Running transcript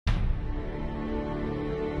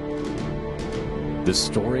The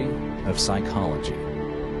Story of Psychology,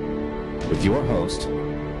 with your host,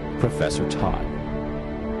 Professor Todd,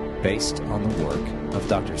 based on the work of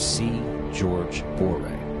Dr. C. George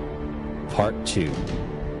Bourret. Part 2,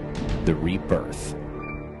 The Rebirth.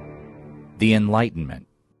 The Enlightenment.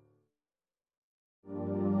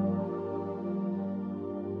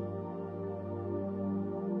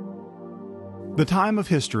 The time of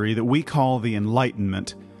history that we call the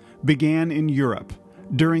Enlightenment began in Europe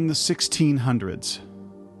during the 1600s.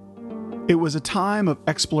 It was a time of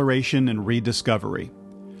exploration and rediscovery,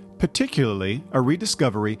 particularly a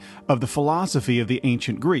rediscovery of the philosophy of the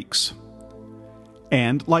ancient Greeks.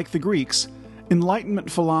 And, like the Greeks,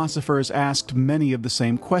 Enlightenment philosophers asked many of the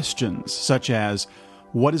same questions, such as,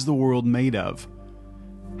 what is the world made of?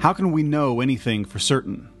 How can we know anything for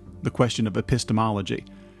certain? The question of epistemology.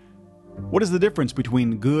 What is the difference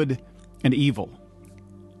between good and evil?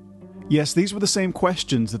 Yes, these were the same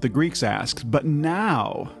questions that the Greeks asked, but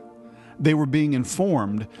now they were being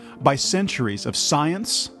informed by centuries of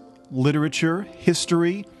science, literature,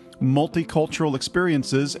 history, multicultural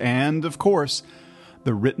experiences, and, of course,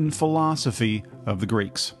 the written philosophy of the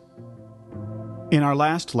Greeks. In our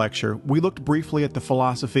last lecture, we looked briefly at the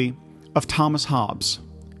philosophy of Thomas Hobbes,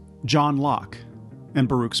 John Locke, and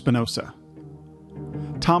Baruch Spinoza.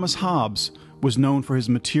 Thomas Hobbes was known for his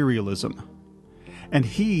materialism, and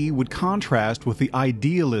he would contrast with the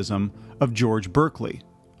idealism of George Berkeley,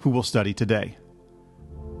 who we'll study today.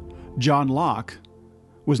 John Locke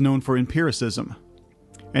was known for empiricism,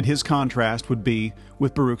 and his contrast would be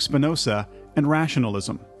with Baruch Spinoza and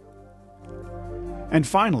rationalism. And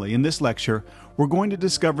finally, in this lecture, we're going to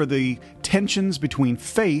discover the tensions between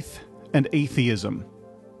faith and atheism.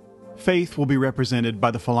 Faith will be represented by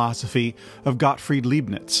the philosophy of Gottfried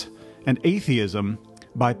Leibniz, and atheism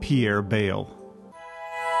by Pierre Bayle.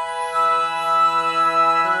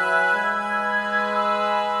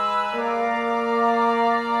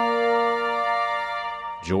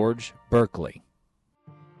 George Berkeley.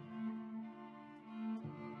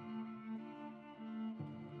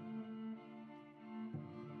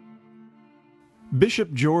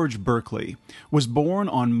 Bishop George Berkeley was born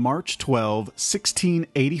on March 12,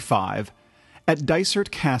 1685, at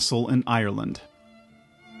Dysart Castle in Ireland.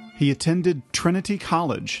 He attended Trinity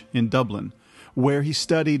College in Dublin, where he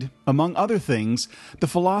studied, among other things, the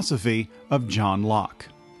philosophy of John Locke.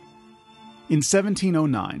 In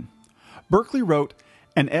 1709, Berkeley wrote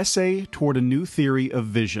An Essay Toward a New Theory of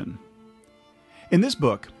Vision. In this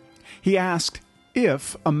book, he asked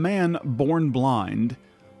if a man born blind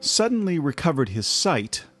suddenly recovered his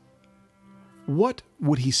sight, what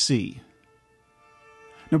would he see?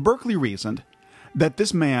 Now, Berkeley reasoned that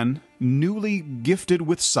this man, newly gifted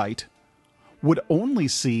with sight, would only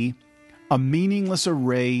see a meaningless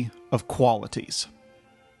array of qualities,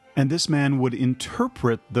 and this man would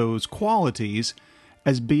interpret those qualities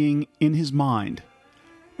as being in his mind,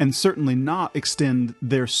 and certainly not extend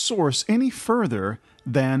their source any further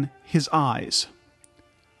than his eyes.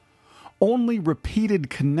 Only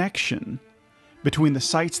repeated connection between the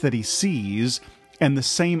sights that he sees and the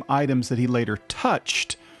same items that he later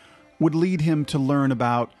touched would lead him to learn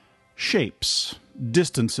about shapes,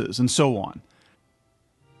 distances, and so on.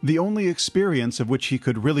 The only experience of which he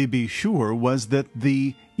could really be sure was that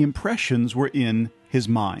the impressions were in his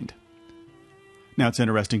mind. Now, it's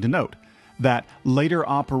interesting to note that later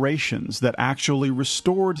operations that actually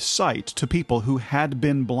restored sight to people who had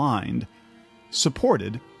been blind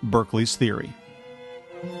supported Berkeley's theory.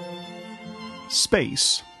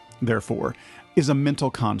 Space, therefore, is a mental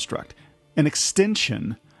construct, an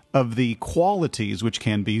extension of the qualities which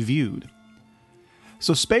can be viewed.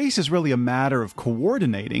 So space is really a matter of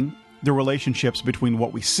coordinating the relationships between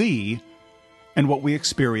what we see and what we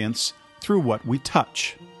experience through what we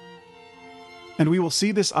touch. And we will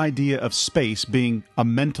see this idea of space being a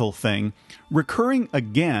mental thing recurring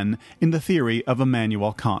again in the theory of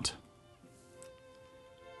Immanuel Kant.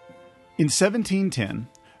 In 1710,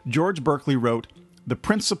 George Berkeley wrote The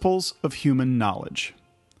Principles of Human Knowledge.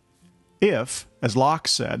 If, as Locke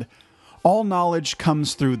said, all knowledge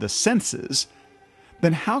comes through the senses,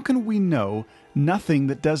 then how can we know nothing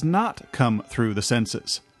that does not come through the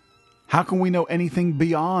senses? How can we know anything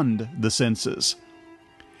beyond the senses?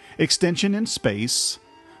 Extension in space,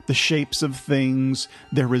 the shapes of things,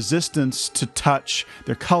 their resistance to touch,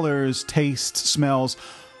 their colors, tastes, smells,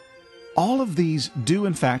 all of these do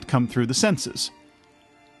in fact come through the senses.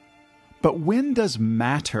 But when does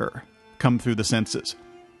matter come through the senses?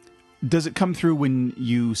 Does it come through when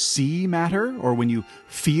you see matter, or when you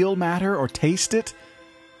feel matter, or taste it?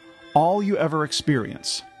 All you ever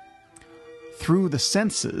experience through the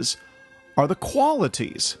senses are the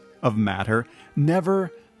qualities of matter,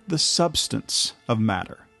 never the substance of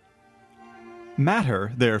matter.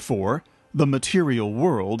 Matter, therefore, the material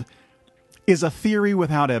world, is a theory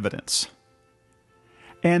without evidence.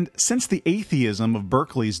 And since the atheism of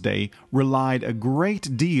Berkeley's day relied a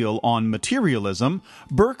great deal on materialism,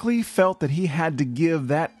 Berkeley felt that he had to give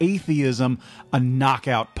that atheism a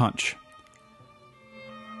knockout punch.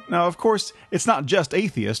 Now, of course, it's not just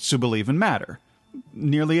atheists who believe in matter.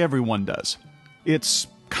 Nearly everyone does. It's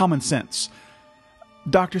common sense.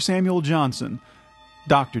 Dr. Samuel Johnson,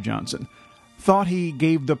 Dr. Johnson, thought he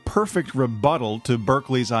gave the perfect rebuttal to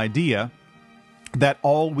Berkeley's idea that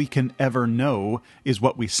all we can ever know is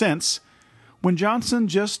what we sense, when Johnson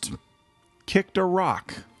just kicked a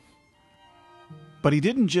rock. But he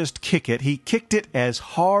didn't just kick it, he kicked it as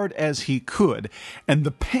hard as he could, and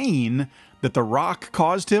the pain that the rock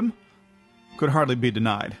caused him could hardly be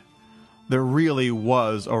denied. There really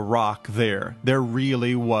was a rock there. There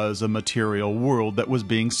really was a material world that was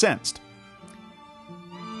being sensed.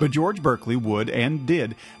 But George Berkeley would and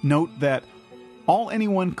did note that all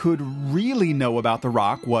anyone could really know about the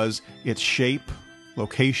rock was its shape,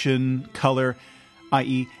 location, color,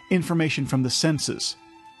 i.e., information from the senses,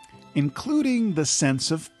 including the sense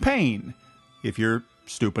of pain, if you're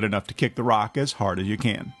stupid enough to kick the rock as hard as you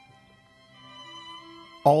can.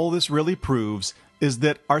 All this really proves is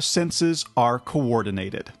that our senses are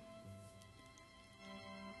coordinated.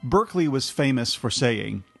 Berkeley was famous for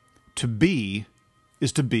saying, "To be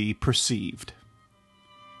is to be perceived."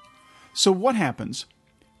 So what happens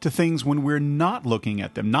to things when we're not looking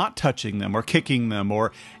at them, not touching them, or kicking them,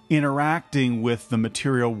 or interacting with the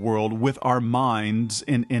material world with our minds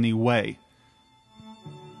in any way?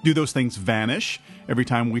 Do those things vanish every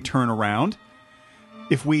time we turn around?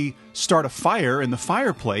 If we start a fire in the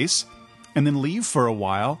fireplace and then leave for a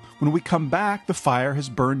while, when we come back, the fire has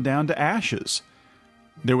burned down to ashes.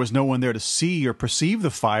 There was no one there to see or perceive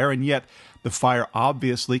the fire, and yet the fire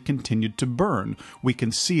obviously continued to burn. We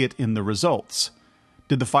can see it in the results.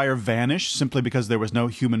 Did the fire vanish simply because there was no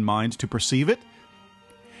human mind to perceive it?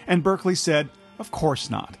 And Berkeley said, of course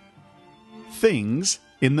not. Things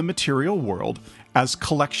in the material world, as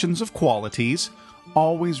collections of qualities,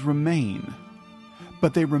 always remain.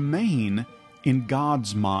 But they remain in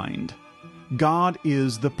God's mind. God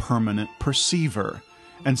is the permanent perceiver,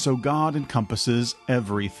 and so God encompasses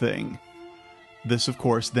everything. This, of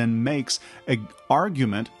course, then makes an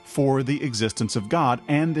argument for the existence of God,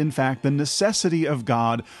 and in fact the necessity of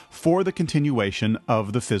God for the continuation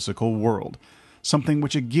of the physical world. Something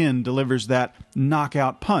which again delivers that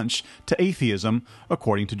knockout punch to atheism,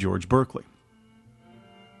 according to George Berkeley.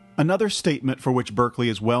 Another statement for which Berkeley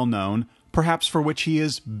is well known, perhaps for which he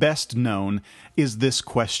is best known, is this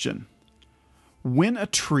question: when a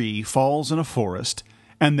tree falls in a forest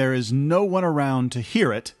and there is no one around to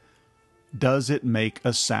hear it, does it make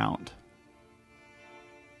a sound?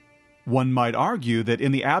 One might argue that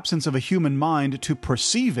in the absence of a human mind to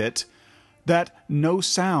perceive it, that no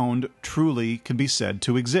sound truly can be said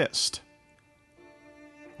to exist.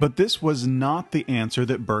 But this was not the answer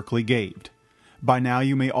that Berkeley gave. By now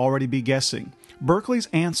you may already be guessing. Berkeley's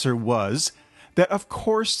answer was that of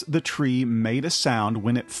course the tree made a sound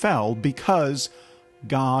when it fell because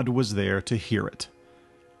God was there to hear it.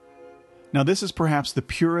 Now this is perhaps the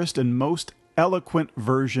purest and most eloquent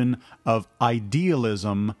version of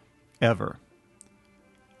idealism ever.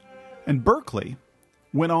 And Berkeley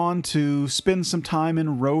went on to spend some time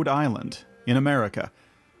in Rhode Island, in America,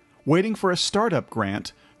 waiting for a startup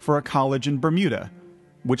grant for a college in Bermuda,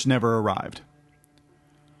 which never arrived.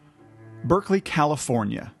 Berkeley,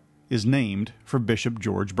 California, is named for Bishop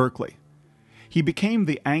George Berkeley. He became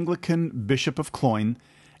the Anglican Bishop of Cloyne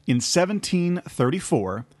in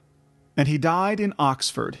 1734, and he died in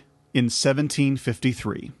Oxford in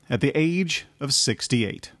 1753 at the age of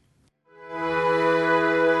 68.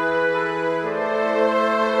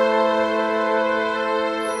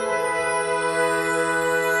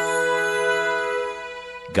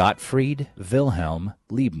 Gottfried Wilhelm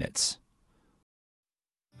Leibniz.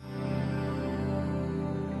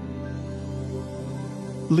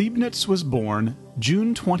 Leibniz was born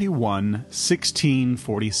June 21,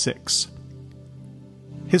 1646.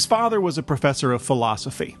 His father was a professor of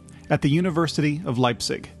philosophy at the University of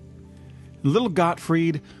Leipzig. Little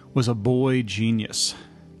Gottfried was a boy genius.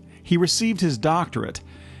 He received his doctorate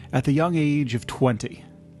at the young age of 20.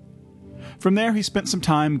 From there, he spent some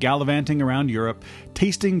time gallivanting around Europe,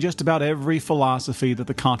 tasting just about every philosophy that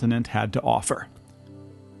the continent had to offer.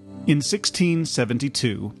 In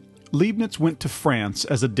 1672, Leibniz went to France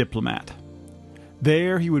as a diplomat.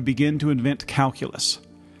 There he would begin to invent calculus,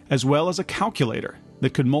 as well as a calculator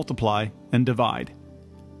that could multiply and divide.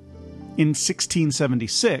 In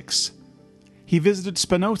 1676, he visited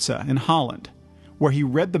Spinoza in Holland, where he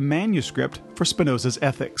read the manuscript for Spinoza's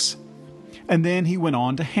Ethics, and then he went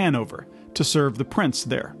on to Hanover to serve the prince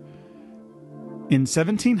there. In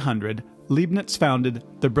 1700, Leibniz founded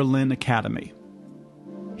the Berlin Academy.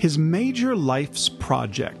 His major life's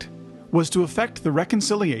project was to effect the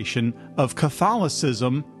reconciliation of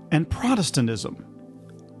Catholicism and Protestantism.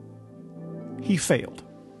 He failed,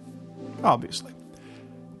 obviously.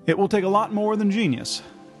 It will take a lot more than genius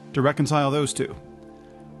to reconcile those two.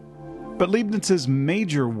 But Leibniz's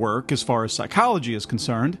major work, as far as psychology is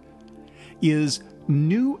concerned, is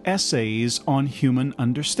New Essays on Human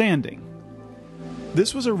Understanding.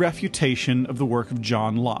 This was a refutation of the work of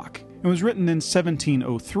John Locke. It was written in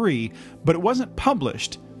 1703, but it wasn't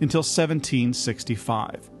published until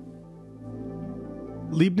 1765.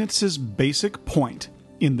 Leibniz's basic point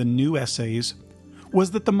in the New Essays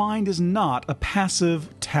was that the mind is not a passive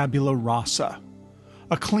tabula rasa,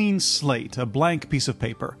 a clean slate, a blank piece of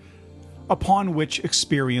paper, upon which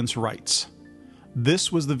experience writes.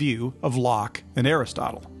 This was the view of Locke and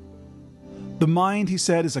Aristotle. The mind, he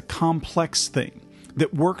said, is a complex thing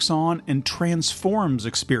that works on and transforms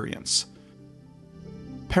experience.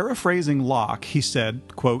 Paraphrasing Locke, he said,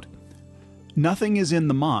 quote, "Nothing is in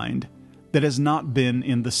the mind that has not been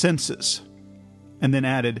in the senses," and then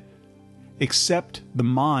added, "except the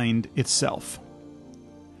mind itself."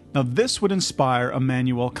 Now this would inspire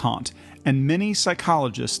Immanuel Kant and many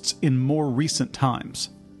psychologists in more recent times.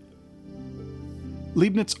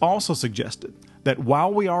 Leibniz also suggested that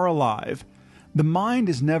while we are alive, the mind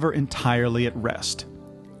is never entirely at rest,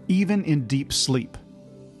 even in deep sleep.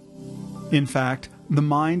 In fact, the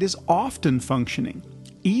mind is often functioning,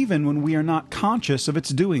 even when we are not conscious of its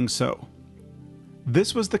doing so.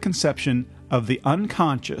 This was the conception of the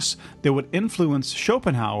unconscious that would influence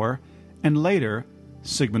Schopenhauer and later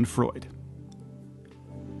Sigmund Freud.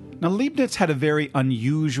 Now, Leibniz had a very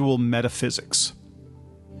unusual metaphysics.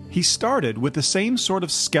 He started with the same sort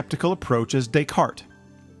of skeptical approach as Descartes,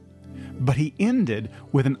 but he ended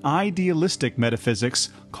with an idealistic metaphysics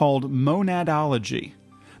called monadology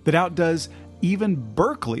that outdoes even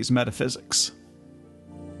Berkeley's metaphysics.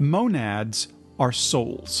 Monads are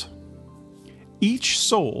souls. Each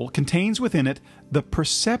soul contains within it the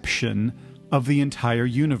perception of the entire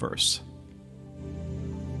universe.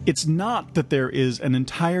 It's not that there is an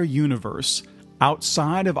entire universe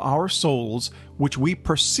outside of our souls which we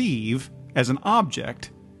perceive as an object.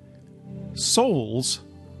 Souls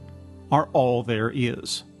are all there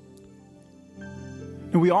is.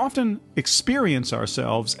 And we often experience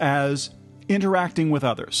ourselves as interacting with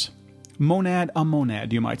others. Monad a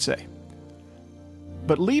monad, you might say.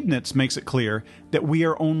 But Leibniz makes it clear that we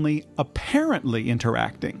are only apparently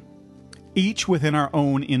interacting, each within our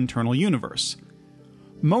own internal universe.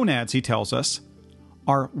 Monads, he tells us,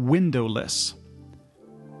 are windowless.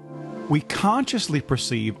 We consciously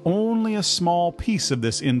perceive only a small piece of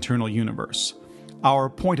this internal universe, our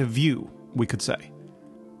point of view, we could say.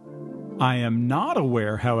 I am not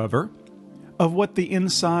aware, however, of what the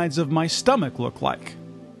insides of my stomach look like,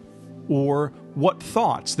 or what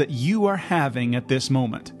thoughts that you are having at this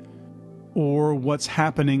moment, or what's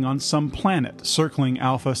happening on some planet circling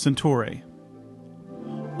Alpha Centauri.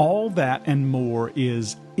 All that and more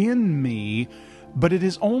is in me, but it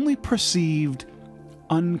is only perceived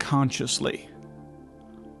unconsciously.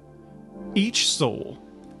 Each soul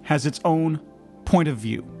has its own point of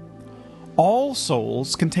view. All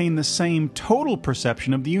souls contain the same total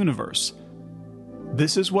perception of the universe.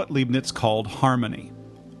 This is what Leibniz called harmony.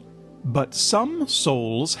 But some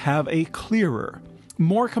souls have a clearer,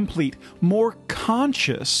 more complete, more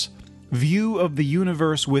conscious view of the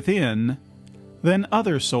universe within than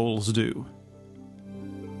other souls do.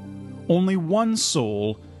 Only one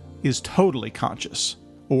soul is totally conscious,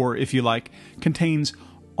 or, if you like, contains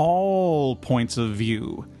all points of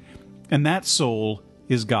view, and that soul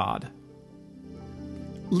is God.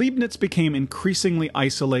 Leibniz became increasingly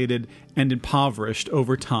isolated and impoverished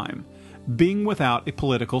over time, being without a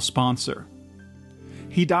political sponsor.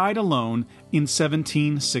 He died alone in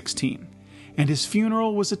 1716, and his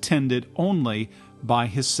funeral was attended only by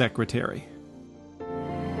his secretary.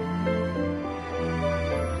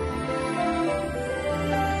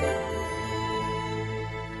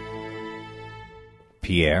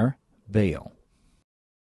 Pierre Bayle.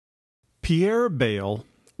 Pierre Bayle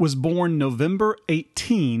was born November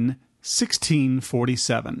 18,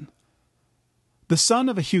 1647. The son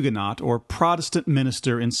of a Huguenot or Protestant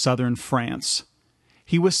minister in southern France,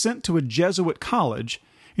 he was sent to a Jesuit college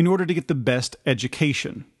in order to get the best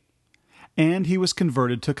education, and he was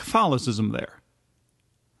converted to Catholicism there.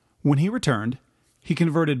 When he returned, he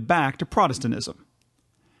converted back to Protestantism.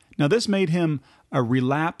 Now, this made him a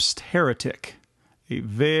relapsed heretic, a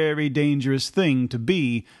very dangerous thing to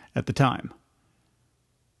be at the time.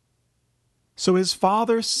 So his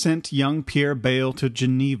father sent young Pierre Bayle to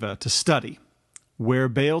Geneva to study, where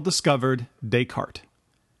Bayle discovered Descartes.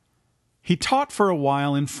 He taught for a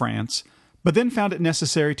while in France, but then found it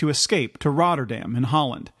necessary to escape to Rotterdam in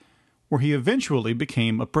Holland, where he eventually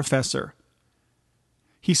became a professor.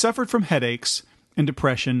 He suffered from headaches and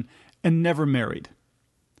depression and never married.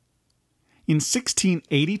 In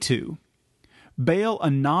 1682, Bayle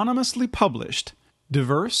anonymously published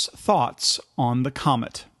Diverse Thoughts on the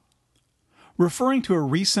Comet. Referring to a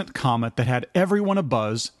recent comet that had everyone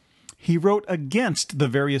abuzz, he wrote against the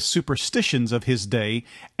various superstitions of his day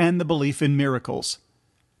and the belief in miracles.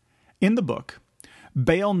 In the book,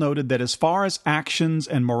 Bayle noted that as far as actions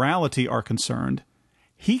and morality are concerned,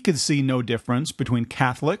 he could see no difference between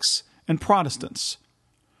Catholics and Protestants,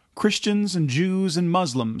 Christians and Jews and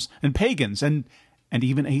Muslims and pagans and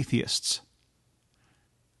even atheists.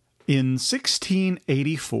 In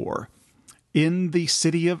 1684, in the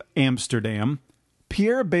city of Amsterdam,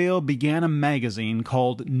 Pierre Bayle began a magazine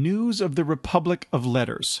called News of the Republic of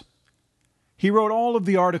Letters. He wrote all of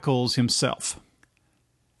the articles himself.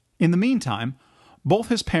 In the meantime, both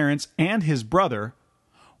his parents and his brother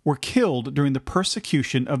were killed during the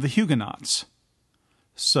persecution of the Huguenots.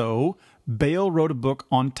 So, Bayle wrote a book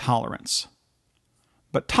on tolerance.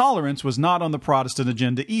 But tolerance was not on the Protestant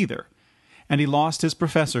agenda either, and he lost his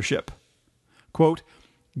professorship. Quote,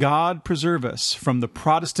 "God preserve us from the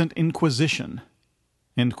Protestant Inquisition."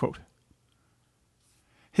 End quote.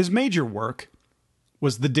 His major work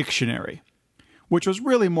was the dictionary, which was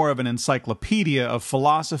really more of an encyclopedia of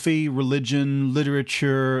philosophy, religion,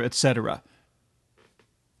 literature, etc.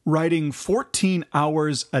 Writing 14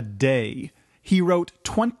 hours a day, he wrote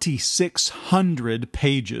 2,600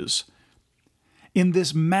 pages. In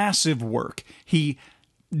this massive work, he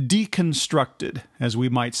deconstructed, as we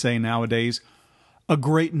might say nowadays, a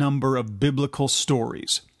great number of biblical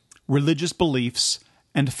stories, religious beliefs,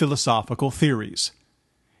 and philosophical theories,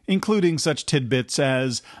 including such tidbits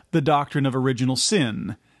as the doctrine of original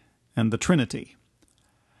sin and the Trinity.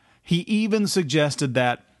 He even suggested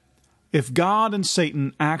that if God and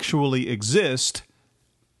Satan actually exist,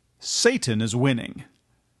 Satan is winning.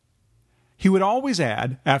 He would always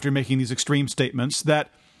add, after making these extreme statements,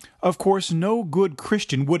 that, of course, no good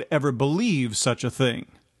Christian would ever believe such a thing.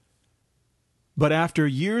 But after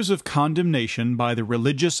years of condemnation by the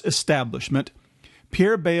religious establishment,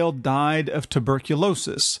 Pierre Bayle died of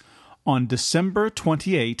tuberculosis on December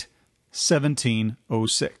 28,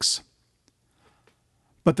 1706.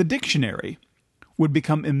 But the dictionary would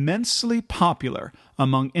become immensely popular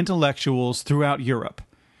among intellectuals throughout Europe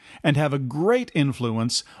and have a great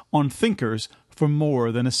influence on thinkers for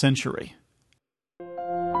more than a century.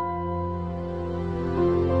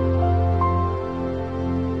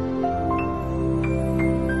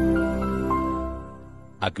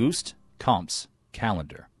 Auguste Comte's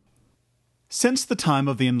calendar. Since the time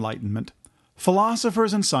of the Enlightenment,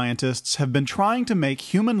 philosophers and scientists have been trying to make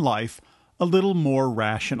human life a little more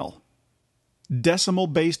rational.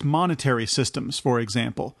 Decimal-based monetary systems, for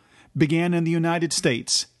example, began in the United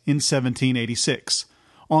States in 1786,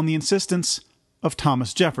 on the insistence of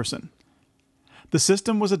Thomas Jefferson. The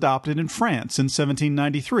system was adopted in France in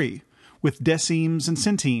 1793, with decimes and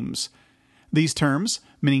centimes. These terms,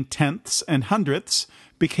 meaning tenths and hundredths,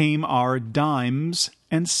 became our dimes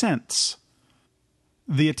and cents.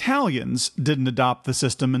 The Italians didn't adopt the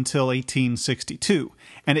system until 1862,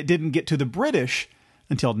 and it didn't get to the British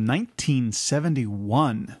until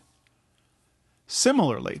 1971.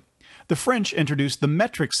 Similarly, the French introduced the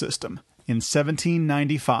metric system in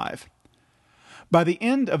 1795. By the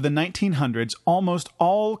end of the 1900s, almost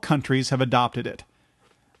all countries have adopted it,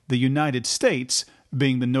 the United States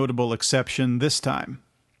being the notable exception this time.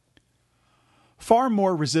 Far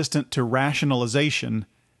more resistant to rationalization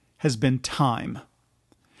has been time.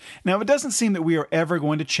 Now, it doesn't seem that we are ever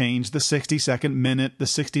going to change the 60-second minute, the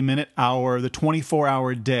 60-minute hour, the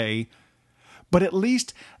 24-hour day, but at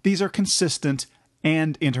least these are consistent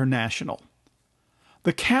and international.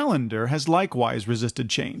 The calendar has likewise resisted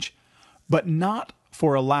change, but not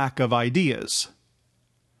for a lack of ideas.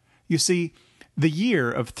 You see, the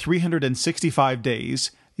year of 365 days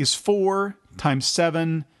is 4 times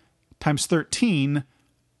 7 times 13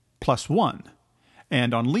 plus 1.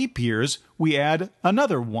 And on leap years, we add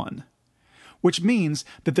another 1, which means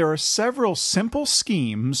that there are several simple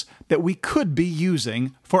schemes that we could be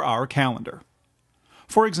using for our calendar.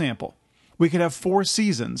 For example, we could have 4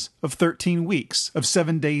 seasons of 13 weeks of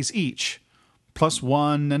 7 days each, plus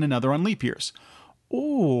 1 and another on leap years.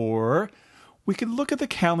 Or we could look at the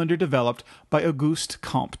calendar developed by Auguste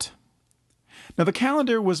Comte. Now, the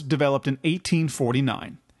calendar was developed in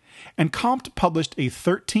 1849, and Comte published a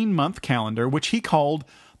 13-month calendar which he called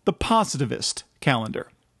the Positivist calendar.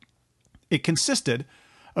 It consisted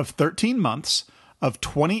of 13 months of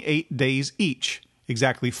 28 days each,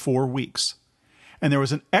 exactly 4 weeks. And there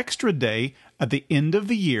was an extra day at the end of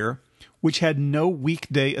the year which had no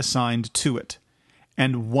weekday assigned to it,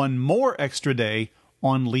 and one more extra day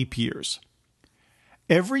on leap years.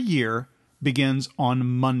 Every year begins on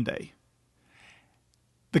Monday.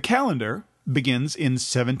 The calendar begins in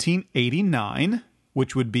 1789,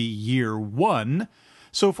 which would be year 1.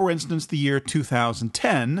 So, for instance, the year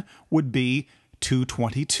 2010 would be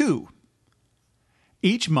 222.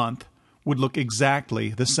 Each month would look exactly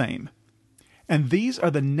the same. And these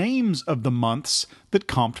are the names of the months that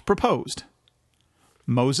Comte proposed: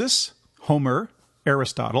 Moses, Homer,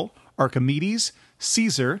 Aristotle, Archimedes,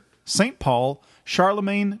 Caesar, St. Paul,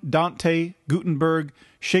 Charlemagne, Dante, Gutenberg,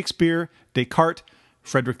 Shakespeare, Descartes,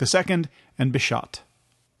 Frederick II, and Bichat.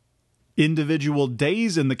 Individual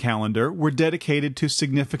days in the calendar were dedicated to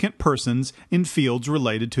significant persons in fields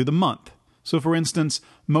related to the month. So, for instance,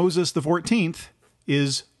 Moses the 14th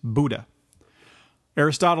is Buddha.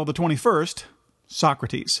 Aristotle the 21st,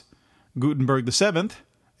 Socrates. Gutenberg the 7th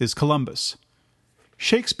is Columbus.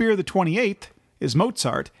 Shakespeare the 28th is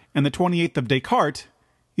Mozart, and the 28th of Descartes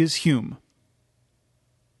is Hume.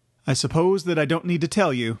 I suppose that I don't need to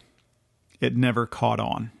tell you, it never caught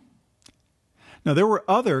on. Now, there were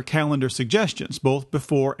other calendar suggestions, both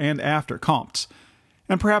before and after Comte's,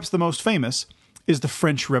 and perhaps the most famous is the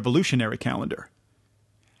French Revolutionary calendar.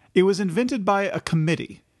 It was invented by a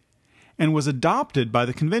committee and was adopted by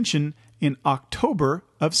the convention in October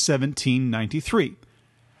of 1793.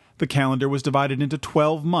 The calendar was divided into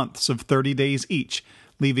 12 months of 30 days each,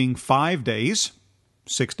 leaving 5 days,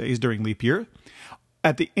 6 days during leap year,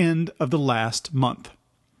 at the end of the last month.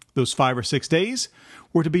 Those 5 or 6 days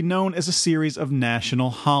were to be known as a series of national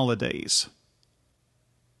holidays.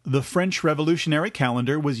 The French Revolutionary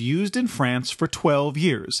calendar was used in France for 12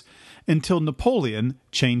 years, until Napoleon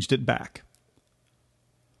changed it back.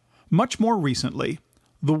 Much more recently,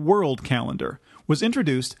 the world calendar was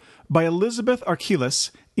introduced by Elizabeth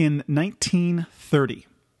Archelaus in 1930.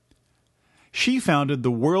 She founded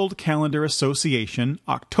the World Calendar Association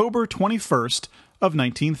October 21st of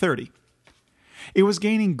 1930. It was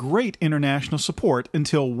gaining great international support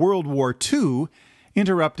until World War II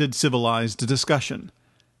interrupted civilized discussion.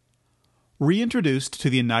 Reintroduced to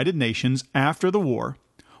the United Nations after the war,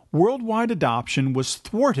 worldwide adoption was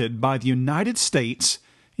thwarted by the United States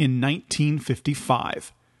in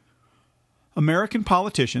 1955. American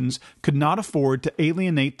politicians could not afford to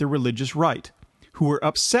alienate the religious right, who were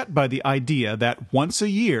upset by the idea that once a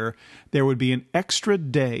year there would be an extra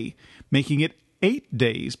day, making it 8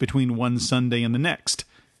 days between one Sunday and the next,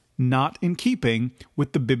 not in keeping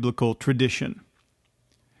with the biblical tradition.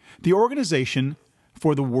 The organization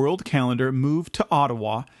for the World Calendar moved to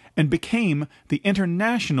Ottawa and became the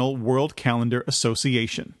International World Calendar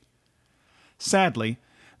Association. Sadly,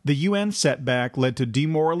 the UN setback led to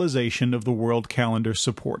demoralization of the World Calendar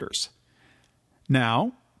supporters.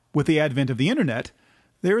 Now, with the advent of the Internet,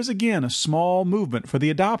 there is again a small movement for the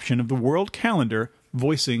adoption of the World Calendar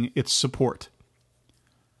voicing its support.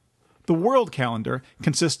 The World Calendar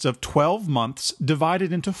consists of 12 months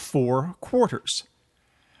divided into 4 quarters.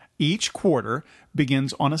 Each quarter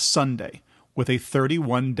begins on a Sunday, with a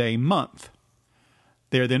 31-day month.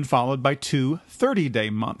 They are then followed by 2 30-day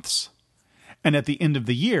months. And at the end of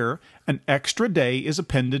the year, an extra day is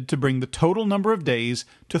appended to bring the total number of days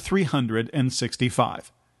to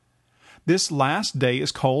 365. This last day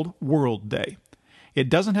is called World Day. It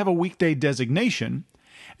doesn't have a weekday designation,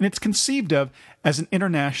 and it's conceived of as an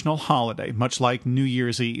international holiday, much like New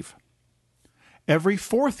Year's Eve. Every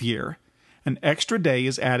 4th year, an extra day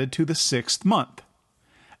is added to the 6th month.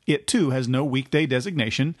 It, too, has no weekday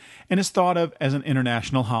designation and is thought of as an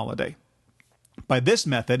international holiday. By this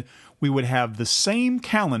method, we would have the same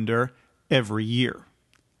calendar every year.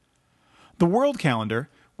 The world calendar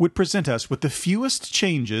would present us with the fewest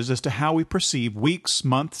changes as to how we perceive weeks,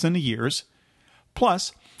 months, and years.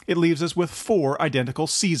 Plus, it leaves us with 4 identical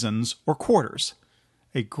seasons or quarters,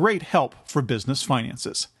 a great help for business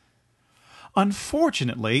finances.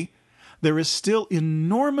 Unfortunately, there is still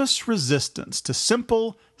enormous resistance to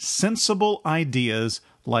simple, sensible ideas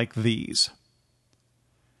like these.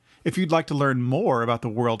 If you'd like to learn more about the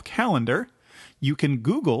world calendar, you can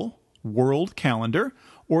Google World Calendar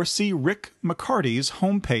or see Rick McCarty's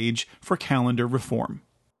homepage for calendar reform.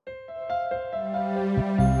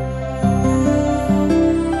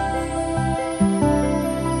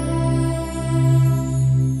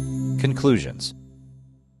 Conclusions.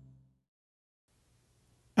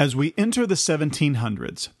 As we enter the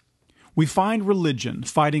 1700s, we find religion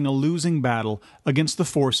fighting a losing battle against the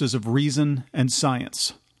forces of reason and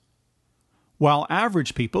science. While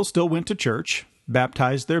average people still went to church,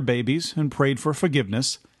 baptized their babies, and prayed for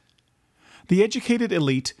forgiveness, the educated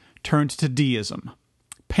elite turned to deism,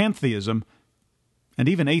 pantheism, and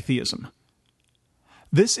even atheism.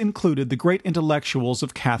 This included the great intellectuals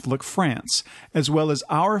of Catholic France, as well as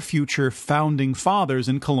our future founding fathers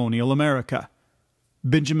in colonial America.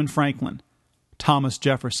 Benjamin Franklin, Thomas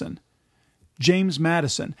Jefferson, James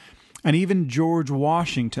Madison, and even George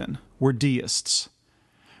Washington were deists.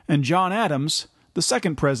 And John Adams, the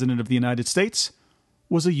second president of the United States,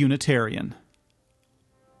 was a Unitarian.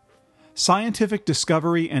 Scientific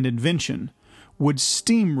discovery and invention would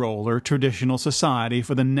steamroller traditional society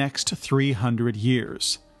for the next 300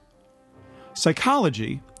 years.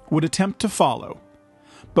 Psychology would attempt to follow,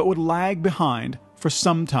 but would lag behind for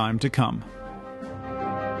some time to come.